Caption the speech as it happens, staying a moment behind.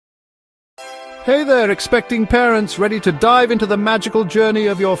Hey there, expecting parents, ready to dive into the magical journey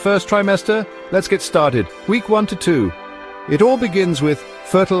of your first trimester? Let's get started. Week 1 to 2. It all begins with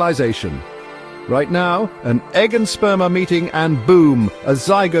fertilization. Right now, an egg and sperm are meeting and boom, a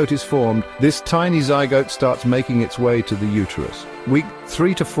zygote is formed. This tiny zygote starts making its way to the uterus. Week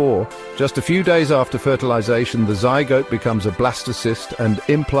 3 to 4, just a few days after fertilization, the zygote becomes a blastocyst and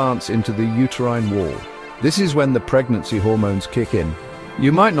implants into the uterine wall. This is when the pregnancy hormones kick in.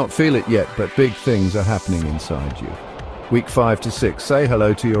 You might not feel it yet, but big things are happening inside you. Week 5 to 6, say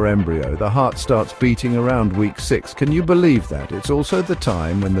hello to your embryo. The heart starts beating around week 6. Can you believe that? It's also the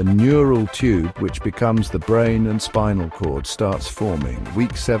time when the neural tube, which becomes the brain and spinal cord, starts forming.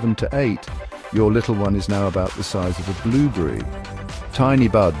 Week 7 to 8, your little one is now about the size of a blueberry. Tiny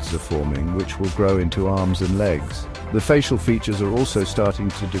buds are forming, which will grow into arms and legs. The facial features are also starting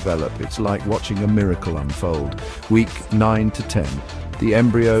to develop. It's like watching a miracle unfold. Week 9 to 10. The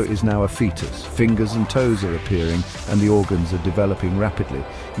embryo is now a fetus. Fingers and toes are appearing, and the organs are developing rapidly.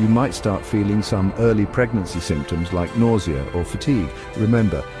 You might start feeling some early pregnancy symptoms like nausea or fatigue.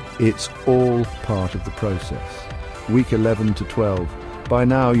 Remember, it's all part of the process. Week 11 to 12. By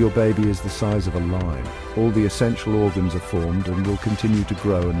now, your baby is the size of a lime. All the essential organs are formed and will continue to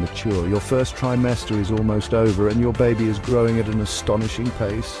grow and mature. Your first trimester is almost over, and your baby is growing at an astonishing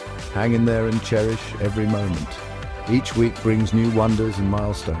pace. Hang in there and cherish every moment. Each week brings new wonders and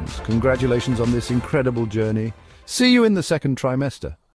milestones. Congratulations on this incredible journey. See you in the second trimester.